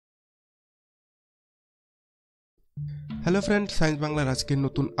Hello friend, science বাংলার আজকের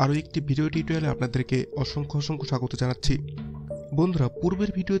নতুন আরও একটি ভিডিও টিউটোরিয়ালে আপনাদেরকে অসংখ্য স্বাগত জানাচ্ছি। বন্ধুরা,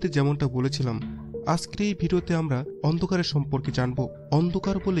 পূর্বের ভিডিওতে যেমনটা বলেছিলাম, আজকের এই ভিডিওতে আমরা অন্ধকারের সম্পর্কে জানব।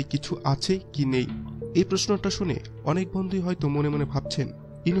 অন্ধকার বলে কিছু আছে কি নেই? এই প্রশ্নটা শুনে অনেক বন্ধুই হয়তো মনে মনে ভাবছেন,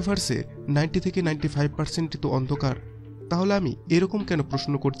 ইউনিভার্সে 90 থেকে 95% তো অন্ধকার, তাহলে আমি এরকম কেন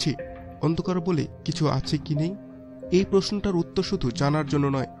প্রশ্ন করছি? অন্ধকার বলে কিছু আছে কি নেই? এই প্রশ্নটার উত্তর শুধু জানার জন্য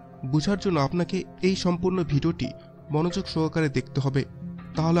নয়, বোঝার জন্য আপনাকে এই সম্পূর্ণ ভিডিওটি মনোযোগ সহকারে দেখতে হবে।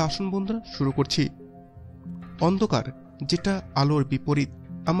 তাহলে আসুন বন্ধুরা, শুরু করছি। অন্ধকার, যেটা আলোর বিপরীত,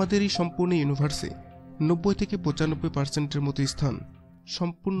 আমাদের এই সম্পূর্ণ ইউনিভার্সে 90 থেকে 95%-এর মতো স্থান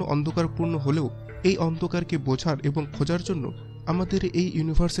সম্পূর্ণ অন্ধকারপূর্ণ হলেও এই অন্ধকারকে বোঝার এবং খোঁজার জন্য আমাদের এই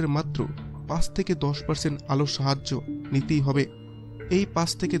ইউনিভার্সের মাত্র 5 থেকে 10% আলোর সাহায্য নিতেই হবে। এই 5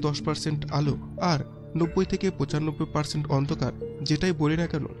 থেকে 10% আলো আর 90 থেকে 95% অন্ধকার, যেটাই বলি না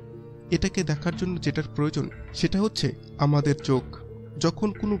কেন, এটাকে দেখার জন্য যেটার প্রয়োজন সেটা হচ্ছে আমাদের চোখ। যখন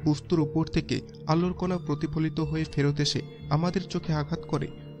কোনো বস্তুর উপর থেকে আলোর কণা প্রতিফলিত হয়ে ফেরত এসে আমাদের চোখে আঘাত করে,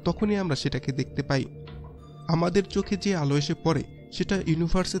 তখনই আমরা সেটাকে দেখতে পাই। আমাদের চোখে যে আলো এসে পড়ে সেটা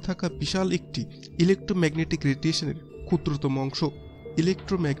ইউনিভার্সে থাকা বিশাল একটি ইলেকট্রোম্যাগনেটিক রেডিয়েশনের ক্ষুদ্রতম অংশ।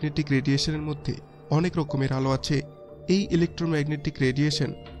 ইলেকট্রোম্যাগনেটিক রেডিয়েশনের মধ্যে অনেক রকমের আলো আছে। এই ইলেকট্রোম্যাগনেটিক রেডিয়েশন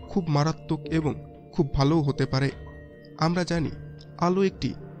খুব মারাত্মক এবং খুব ভালোও হতে পারে। আমরা জানি আলো একটি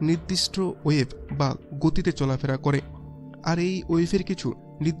নির্দিষ্ট ওয়েভ বা গতিতে চলাফেরা করে, আর এই ওয়েভের কিছু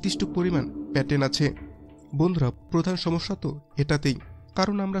নির্দিষ্ট পরিমাণ প্যাটার্ন আছে। বন্ধুরা, প্রধান সমস্যা তো এটাতেই,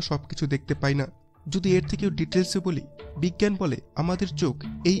 কারণ আমরা সবকিছু দেখতে পাই না। যদি এর থেকেও ডিটেলসে বলি, বিজ্ঞান বলে আমাদের চোখ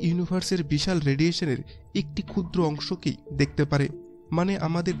এই ইউনিভার্সের বিশাল রেডিয়েশনের একটি ক্ষুদ্র অংশকেই দেখতে পারে, মানে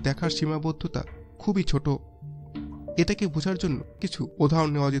আমাদের দেখার সীমাবদ্ধতা খুবই ছোট। এটাকে বোঝার জন্য কিছু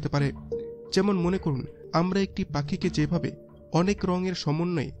উদাহরণ নেওয়া যেতে পারে। যেমন মনে করুন, আমরা একটি পাখিকে যেভাবে অনেক রঙের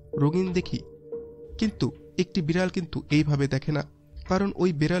সমন্বয়ে রঙিন দেখি, কিন্তু একটি বিড়াল কিন্তু এইভাবে দেখে না, কারণ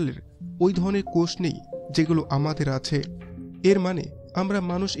ওই বিড়ালের ওই ধরনের কোষ নেই যেগুলো আমাদের আছে। এর মানে আমরা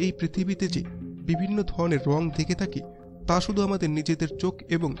মানুষ এই পৃথিবীতে যে বিভিন্ন ধরনের রং দেখে থাকি, তা শুধু আমাদের নিজেদের চোখ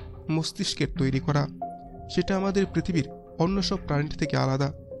এবং মস্তিষ্কের তৈরি করা। সেটা আমাদের পৃথিবীর অন্য সব প্রাণী থেকে আলাদা।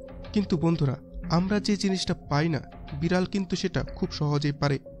 কিন্তু বন্ধুরা, আমরা যে জিনিসটা পাই না, বিড়াল কিন্তু সেটা খুব সহজেই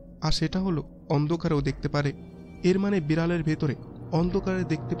পারে, আর সেটা হলো অন্ধকারেও দেখতে পারে। এর মানে বিড়ালের ভেতরে অন্ধকারে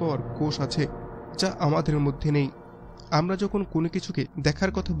দেখতে পাওয়ার কোষ আছে, যা আমাদের মধ্যে নেই। আমরা যখন কোনো কিছুকে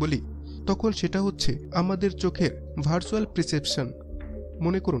দেখার কথা বলি, তখন সেটা হচ্ছে আমাদের চোখের ভার্চুয়াল পারসেপশন।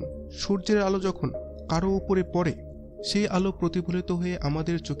 মনে করুন, সূর্যের আলো যখন কারো উপরে পড়ে, সেই আলো প্রতিফলিত হয়ে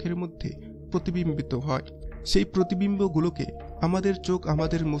আমাদের চোখের মধ্যে প্রতিবিম্বিত হয়। সেই প্রতিবিম্বগুলোকে আমাদের চোখ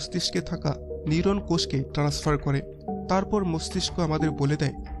আমাদের মস্তিষ্কে থাকা নিউরন কোষকে ট্রান্সফার করে। তারপর মস্তিষ্ক আমাদের বলে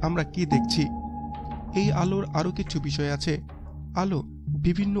দেয় আমরা কি দেখছি। এই আলোর আরও কিছু বিষয় আছে। আলো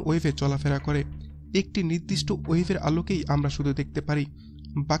বিভিন্ন ওয়েভে চলাফেরা করে। একটি নির্দিষ্ট ওয়েভের আলোকেই আমরা শুধু দেখতে পারি,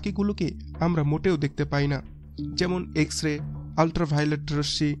 বাকিগুলোকে আমরা মোটেও দেখতে পাই না। যেমন এক্স রে, আল্ট্রাভায়োলেট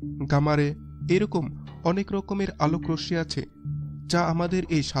রশ্মি, গামা রে, এরকম অনেক রকমের আলোক রশ্মি আছে যা আমাদের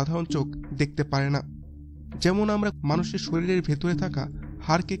এই সাধারণ চোখ দেখতে পারে না। যেমন আমরা মানুষের শরীরের ভেতরে থাকা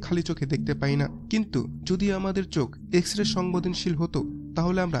হাড়কে খালি চোখে দেখতে পাই না, কিন্তু যদি আমাদের চোখ এক্স রে সংবেদনশীল হতো,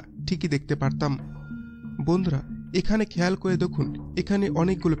 তাহলে আমরা ঠিকই দেখতে পারতাম। বন্ধুরা, এখানে খেয়াল করে দেখুন, এখানে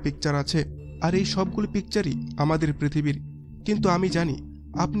অনেকগুলো পিকচার আছে, আর এই সবগুলো পিকচারই আমাদের পৃথিবীর। কিন্তু আমি জানি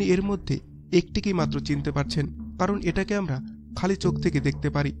আপনি এর মধ্যে একটিকেই মাত্র চিনতে পারছেন, কারণ এটাকে আমরা খালি চোখ থেকে দেখতে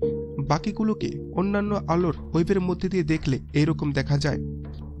পারি। বাকিগুলোকে অন্যান্য আলোর ওয়েভের মধ্যে দিয়ে দেখলে এরকম দেখা যায়।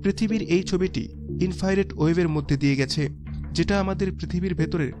 পৃথিবীর এই ছবিটি ইনফ্রারেড ওয়েভের মধ্যে দিয়ে গেছে, যেটা আমাদের পৃথিবীর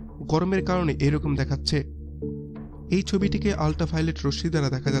ভেতরের গরমের কারণে এরকম দেখাচ্ছে। এই ছবিটিকে আল্ট্রাভায়োলেট রশ্মি দ্বারা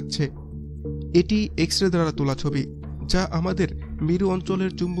দেখা যাচ্ছে। এটি এক্স রে দ্বারা তোলা ছবি, যা আমাদের মেরু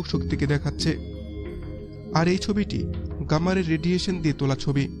অঞ্চলের চুম্বক শক্তিকে দেখাচ্ছে। আর এই ছবিটি গামারের রেডিয়েশন দিয়ে তোলা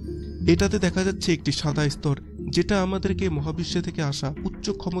ছবি। এটাতে দেখা যাচ্ছে একটি সাদা স্তর, যেটা আমাদেরকে মহাবিশ্ব থেকে আসা উচ্চ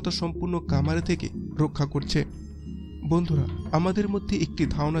ক্ষমতা সম্পূর্ণ গামারে থেকে রক্ষা করছে। বন্ধুরা, আমাদের মধ্যে একটি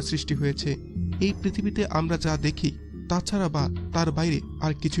ধারণা সৃষ্টি হয়েছে, এই পৃথিবীতে আমরা যা দেখি তাছাড়া বা তার বাইরে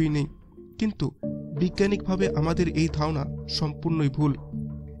আর কিছুই নেই। কিন্তু বৈজ্ঞানিকভাবে আমাদের এই ধারণা সম্পূর্ণই ভুল।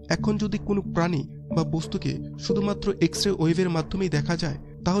 এখন যদি কোনো প্রাণী বা বস্তুকে শুধুমাত্র এক্স রে ওয়েভের মাধ্যমেই দেখা যায়,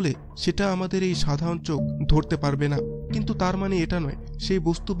 তাহলে সেটা আমাদের এই সাধারণ চোখ ধরতে পারবে না। কিন্তু তার মানে এটা নয় সেই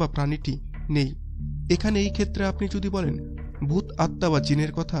বস্তু বা প্রাণীটি নেই। এখানে এই ক্ষেত্রে আপনি যদি বলেন ভূত, আত্মা বা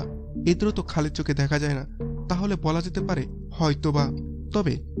জিনের কথা, এদেরও তো খালি চোখে দেখা যায় না, তাহলে বলা যেতে পারে হয়তোবা।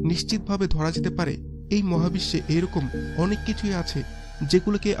 তবে নিশ্চিতভাবে ধরা যেতে পারে এই মহাবিশ্বে এরকম অনেক কিছুই আছে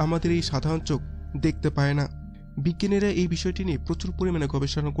যেগুলোকে আমাদের এই সাধারণ চোখ দেখতে পায় না। বিজ্ঞানীরা এই বিষয়টি নিয়ে প্রচুর পরিমাণে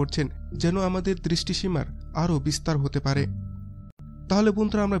গবেষণা করছেন, যেন আমাদের দৃষ্টিসীমার আরও বিস্তার হতে পারে। তাহলে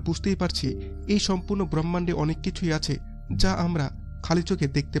বন্ধুরা আমরা বুঝতেই পারছি এই সম্পূর্ণ ব্রহ্মাণ্ডে অনেক কিছুই আছে যা আমরা খালি চোখে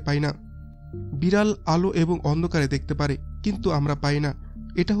দেখতে পাই না। বিড়াল আলো এবং অন্ধকারে দেখতে পারে, কিন্তু আমরা পাই না।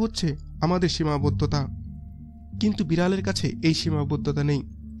 এটা হচ্ছে আমাদের সীমাবদ্ধতা। কিন্তু বিড়ালের কাছে এই সীমাবদ্ধতা নেই।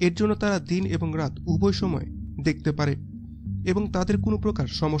 এর জন্য তারা দিন এবং রাত উভয় সময় দেখতে পারে এবং তাদের কোনো প্রকার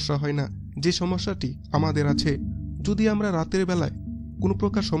সমস্যা হয় না, যে সমস্যাটি আমাদের আছে। যদি আমরা রাতের বেলায় কোনো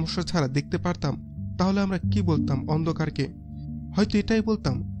প্রকার সমস্যা ছাড়া দেখতে পারতাম, তাহলে আমরা কি বলতাম অন্ধকারকে? হয়তো এটাই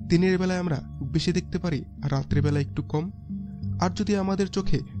বলতাম, দিনের বেলায় আমরা বেশি দেখতে পারি আর রাত্রের বেলায় একটু কম। আর যদি আমাদের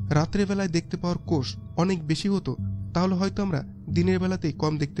চোখে রাত্রের বেলায় দেখতে পাওয়ার কোষ অনেক বেশি হতো, তাহলে হয়তো আমরা দিনের বেলাতেই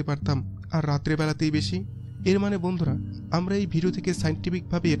কম দেখতে পারতাম আর রাত্রের বেলাতেই বেশি। এর মানে বন্ধুরা, আমরা এই ভিডিও থেকে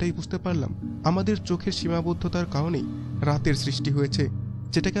সায়েন্টিফিকভাবে এটাই বুঝতে পারলাম, আমাদের চোখের সীমাবদ্ধতার কারণেই রাতের সৃষ্টি হয়েছে,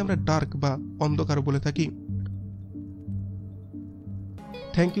 যেটাকে আমরা ডার্ক বা অন্ধকার বলে থাকি।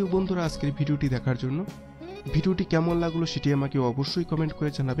 থ্যাংক ইউ বন্ধুরা আজকের ভিডিওটি দেখার জন্য। ভিডিওটি কেমন লাগলো সেটি আমাকে অবশ্যই কমেন্ট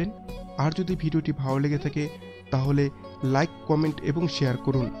করে জানাবেন। আর যদি ভিডিওটি ভালো লেগে থাকে তাহলে লাইক, কমেন্ট এবং শেয়ার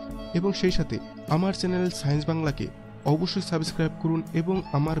করুন, এবং সেই সাথে আমার চ্যানেল সায়েন্স বাংলাকে অবশ্যই সাবস্ক্রাইব করুন এবং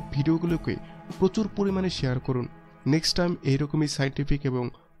আমার ভিডিওগুলোকে প্রচুর পরিমাণে শেয়ার করুন। নেক্সট টাইম এইরকমই সায়েন্টিফিক এবং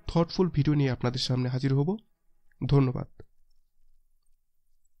থটফুল ভিডিও নিয়ে আপনাদের সামনে হাজির হব। ধন্যবাদ।